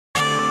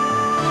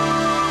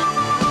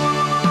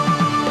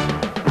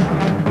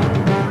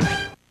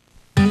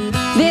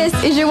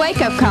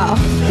wake-up call.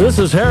 This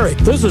is Harry.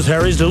 This is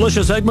Harry's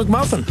Delicious Egg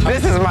McMuffin.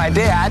 This is my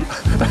dad,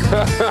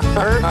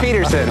 Herb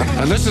Peterson.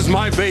 And this is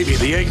my baby,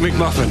 the Egg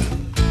McMuffin.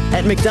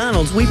 At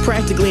McDonald's, we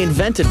practically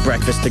invented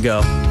breakfast to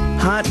go.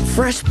 Hot,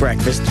 fresh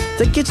breakfast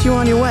that gets you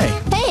on your way.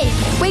 Hey,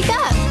 wake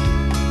up.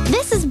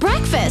 This is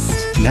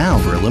breakfast. Now,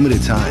 for a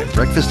limited time,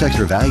 breakfast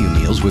extra value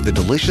meals with a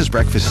delicious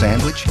breakfast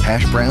sandwich,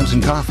 hash browns,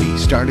 and coffee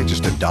start at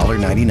just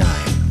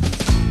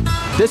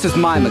 $1.99. This is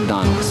my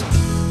McDonald's.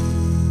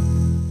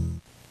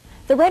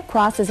 The Red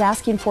Cross is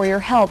asking for your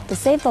help to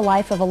save the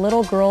life of a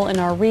little girl in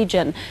our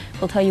region.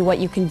 We'll tell you what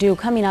you can do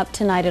coming up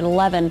tonight at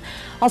 11.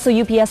 Also,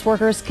 UPS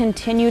workers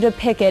continue to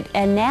picket,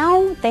 and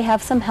now they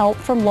have some help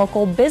from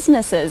local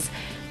businesses.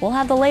 We'll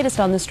have the latest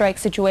on the strike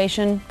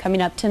situation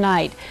coming up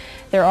tonight.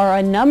 There are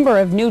a number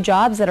of new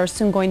jobs that are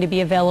soon going to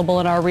be available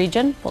in our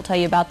region. We'll tell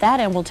you about that,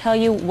 and we'll tell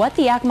you what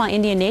the Yakima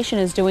Indian Nation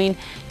is doing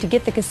to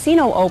get the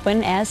casino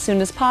open as soon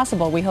as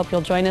possible. We hope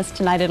you'll join us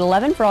tonight at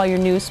 11 for all your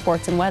news,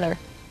 sports, and weather.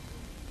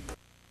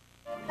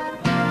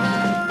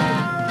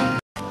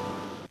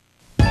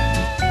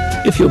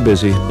 If you're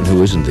busy, and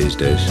who isn't these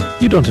days,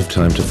 you don't have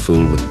time to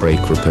fool with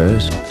brake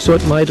repairs. So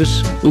at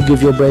Midas, we'll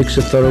give your brakes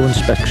a thorough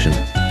inspection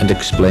and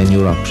explain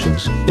your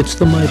options. It's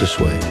the Midas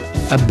way,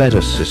 a better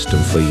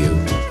system for you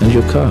and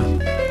your car.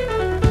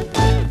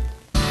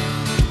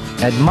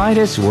 At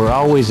Midas, we're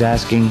always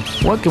asking,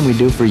 what can we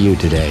do for you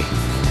today?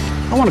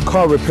 I want a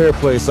car repair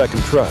place I can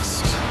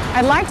trust.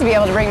 I'd like to be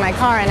able to bring my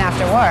car in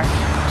after work,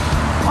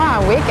 or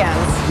on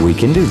weekends. We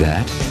can do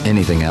that.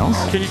 Anything else?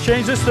 Can you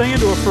change this thing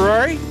into a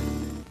Ferrari?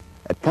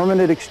 At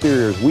Permament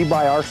Exteriors, we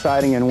buy our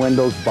siding and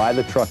windows by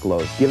the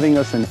truckload, giving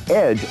us an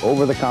edge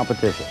over the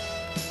competition.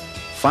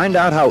 Find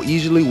out how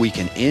easily we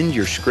can end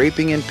your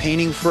scraping and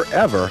painting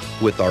forever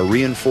with our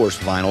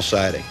reinforced vinyl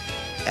siding.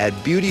 Add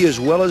beauty as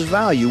well as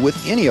value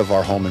with any of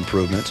our home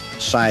improvements,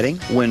 siding,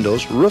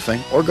 windows,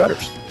 roofing, or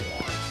gutters.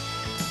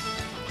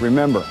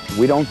 Remember,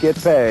 we don't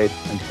get paid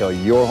until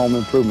your home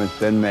improvement's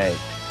been made,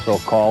 so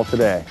call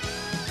today.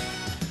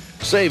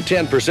 Save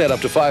 10% up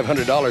to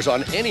 $500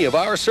 on any of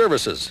our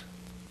services.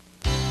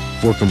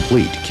 For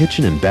complete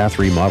kitchen and bath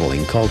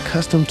remodeling, call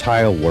Custom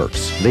Tile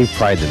Works. They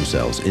pride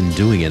themselves in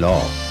doing it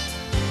all.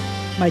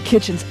 My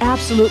kitchen's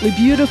absolutely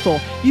beautiful.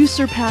 You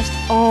surpassed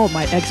all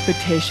my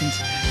expectations.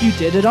 You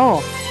did it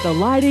all. The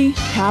lighting,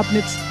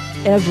 cabinets,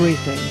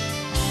 everything.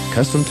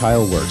 Custom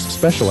Tile Works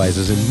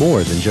specializes in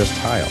more than just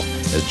tile.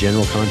 As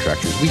general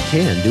contractors, we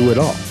can do it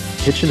all.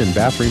 Kitchen and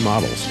bath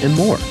remodels and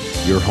more.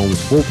 Your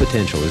home's full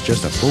potential is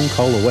just a phone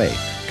call away.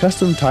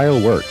 Custom Tile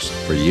Works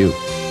for you.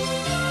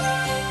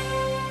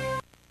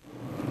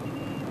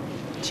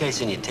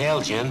 Chasing your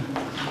tail, Jim.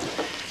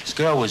 This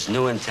girl was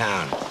new in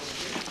town.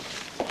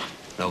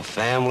 No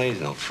family,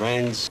 no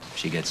friends.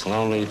 She gets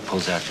lonely,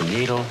 pulls out the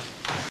needle.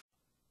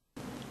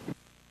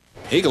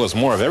 Eagle is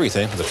more of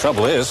everything. The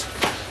trouble is,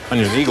 when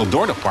you're in the Eagle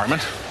door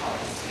department,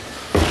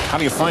 how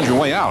do you find your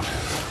way out?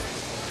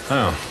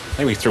 Oh,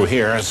 maybe through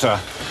here. It's,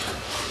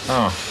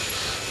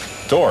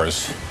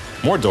 doors.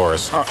 More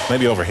doors. Oh,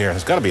 maybe over here.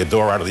 There's got to be a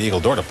door out of the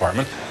Eagle door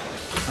department.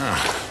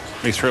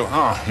 Maybe through,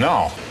 oh,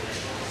 no.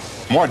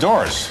 More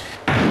doors.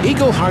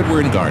 Eagle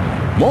Hardware and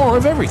Garden. More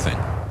of everything.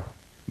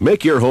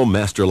 Make your home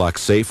Master Lock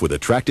safe with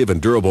attractive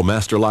and durable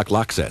Master Lock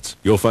lock sets.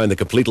 You'll find the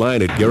complete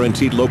line at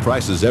guaranteed low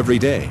prices every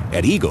day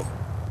at Eagle.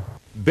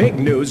 Big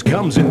news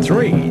comes in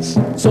threes.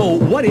 So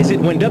what is it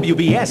when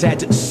WBS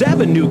adds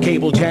 7 new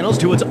cable channels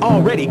to its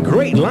already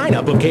great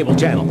lineup of cable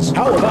channels?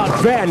 How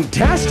about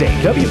fantastic?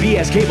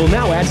 WBS Cable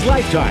now adds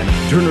Lifetime,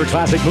 Turner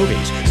Classic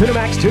Movies,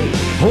 Cinemax 2,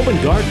 Home and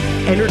Garden,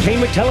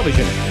 Entertainment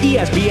Television,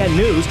 ESPN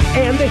News,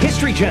 and the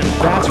History Channel.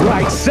 That's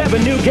right,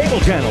 7 new cable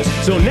channels.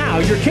 So now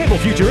your cable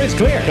future is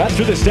clear. Cut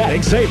through the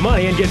static, save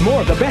money, and get more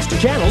of the best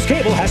channels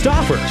cable has to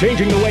offer.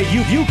 Changing the way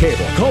you view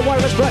cable. Call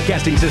Wireless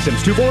Broadcasting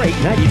Systems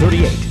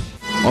 248-9038.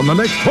 On the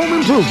next Home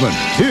Improvement,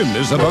 Tim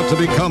is about to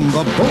become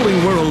the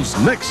bowling world's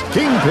next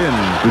kingpin.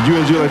 Would you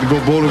and Jill like to go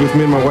bowling with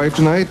me and my wife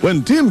tonight?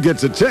 When Tim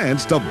gets a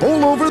chance to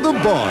bowl over the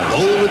boss.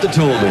 Bowl with the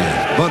toll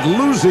man. But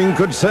losing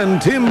could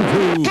send Tim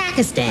to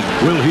Pakistan.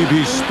 Will he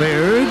be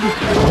spared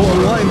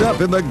or wind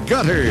up in the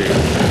gutter?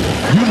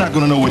 You're not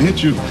going to know what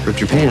hit you. Rip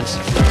your pants.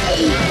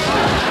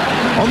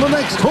 On the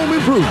next Home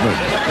Improvement.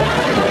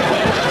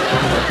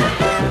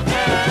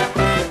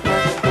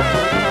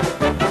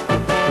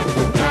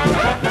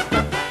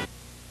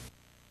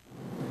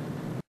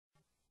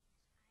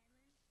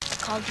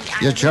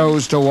 You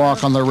chose to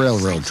walk on the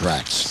railroad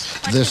tracks.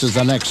 This is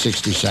the next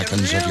 60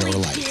 seconds of your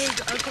life.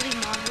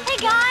 Hey,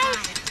 guys!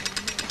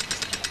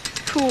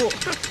 Cool.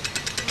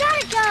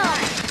 Gotta go!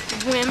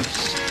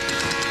 Wimps.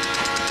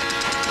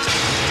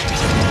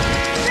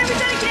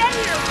 Everybody get in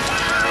here!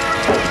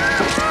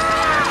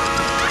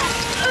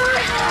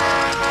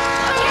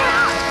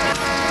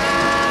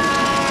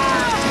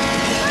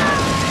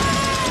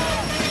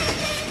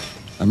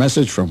 A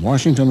message from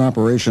Washington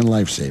Operation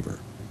Lifesaver.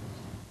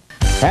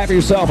 Have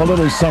yourself a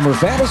little summer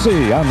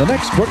fantasy on the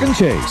next Crook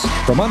Chase.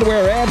 From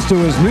underwear ads to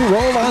his new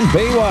role on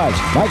Baywatch,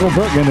 Michael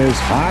Bergen is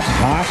hot,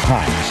 hot,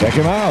 hot. Check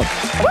him out.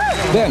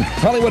 Then,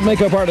 Hollywood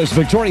makeup artist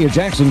Victoria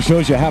Jackson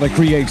shows you how to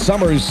create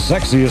summer's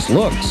sexiest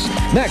looks.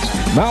 Next,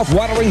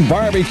 mouth-watering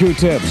barbecue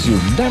tips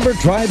you've never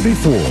tried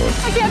before.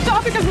 I can't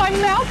talk because my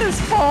mouth is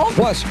full.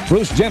 Plus,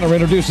 Bruce Jenner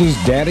introduces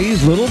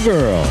Daddy's little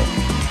girl.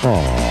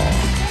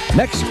 Aww.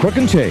 Next, Crook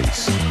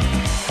Chase.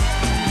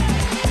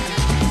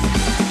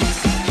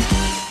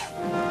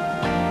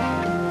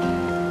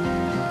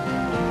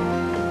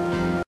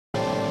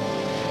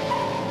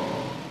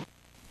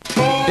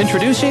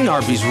 Introducing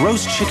Arby's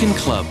Roast Chicken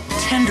Club.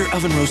 Tender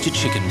oven-roasted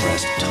chicken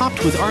breast,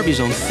 topped with Arby's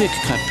own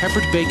thick-cut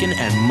peppered bacon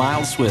and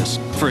mild Swiss.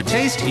 For a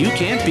taste you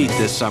can't beat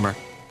this summer.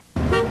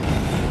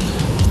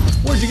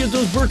 Where'd you get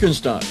those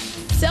Birkenstocks?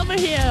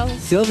 Silverheels.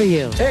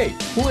 Silverheels. Hey,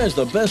 who has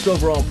the best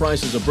overall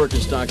prices of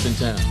Birkenstocks in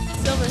town?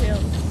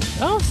 Silverheels.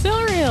 Oh,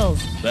 Silverheels.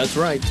 That's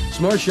right.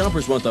 Smart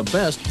shoppers want the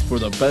best for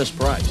the best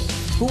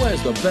price. Who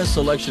has the best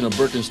selection of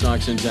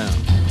Birkenstocks in town?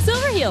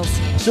 Silverheels.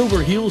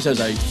 Silverheels has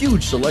a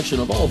huge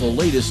selection of all the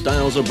latest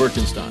styles of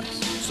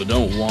Birkenstocks. So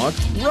don't walk,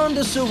 run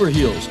to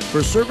Silverheels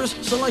for service,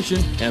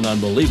 selection, and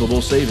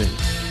unbelievable savings.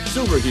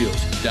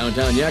 Silverheels,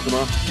 downtown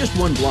Yakima, just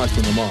 1 block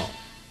from the mall.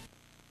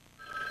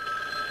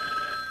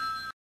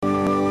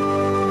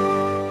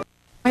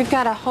 We've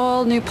got a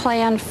whole new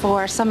plan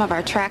for some of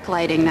our track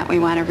lighting that we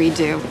want to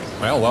redo.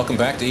 Well, welcome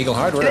back to Eagle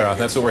Hardware.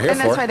 That's what we're here And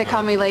for. that's why they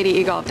call me Lady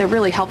Eagle. They're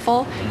really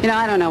helpful. You know,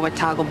 I don't know what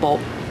toggle bolt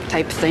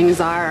type things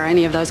are or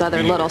any of those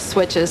other little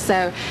switches,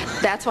 so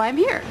that's why I'm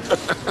here.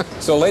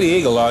 So, Lady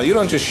Eagle, you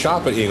don't just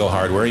shop at Eagle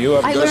Hardware. You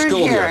have I go to learned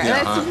school here.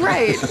 Yeah, That's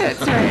right.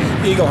 That's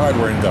right. Eagle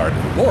Hardware and Garden.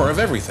 More of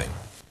everything.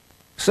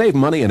 Save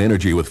money and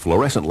energy with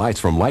fluorescent lights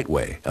from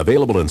Lightway,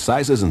 available in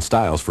sizes and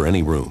styles for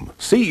any room.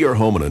 See your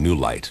home in a new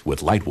light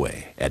with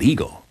Lightway at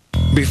Eagle.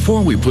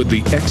 Before we put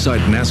the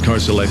EXIDE NASCAR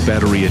Select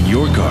battery in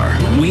your car,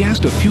 we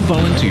asked a few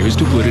volunteers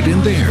to put it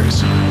in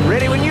theirs.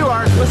 Ready when you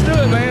are. Let's do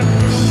it, man.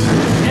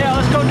 Yeah,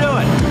 let's go do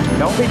it.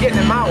 Don't be getting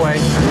in my way.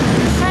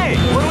 Hey,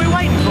 what are we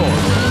waiting for?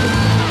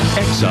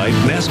 EXIDE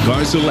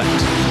NASCAR Select,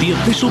 the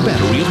official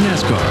battery of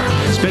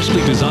NASCAR.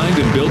 Specially designed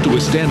and built to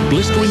withstand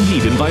blistering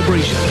heat and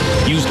vibration.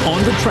 Used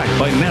on the track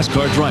by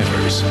NASCAR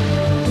drivers.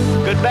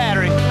 Good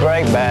battery.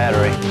 Great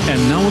battery.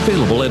 And now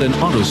available at an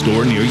auto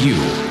store near you.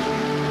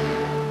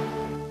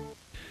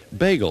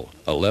 Bagel,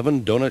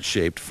 11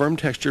 donut-shaped,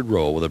 firm-textured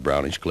roll with a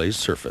brownish glazed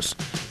surface.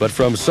 But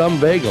from some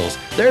bagels,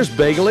 there's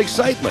bagel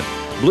excitement.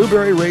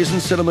 Blueberry, raisin,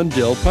 cinnamon,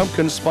 dill,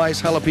 pumpkin,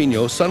 spice,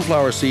 jalapeno,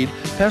 sunflower seed,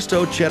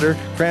 pesto, cheddar,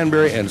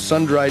 cranberry, and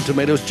sun-dried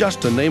tomatoes,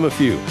 just to name a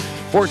few.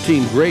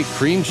 14 great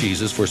cream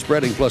cheeses for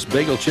spreading, plus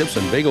bagel chips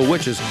and bagel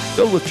witches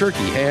filled with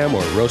turkey, ham,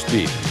 or roast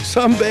beef.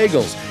 Some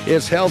Bagels.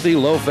 It's healthy,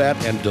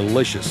 low-fat, and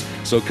delicious.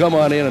 So come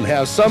on in and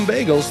have Some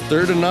Bagels,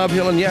 3rd and Nob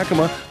Hill in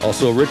Yakima,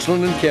 also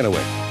Richland and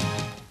Kennewick.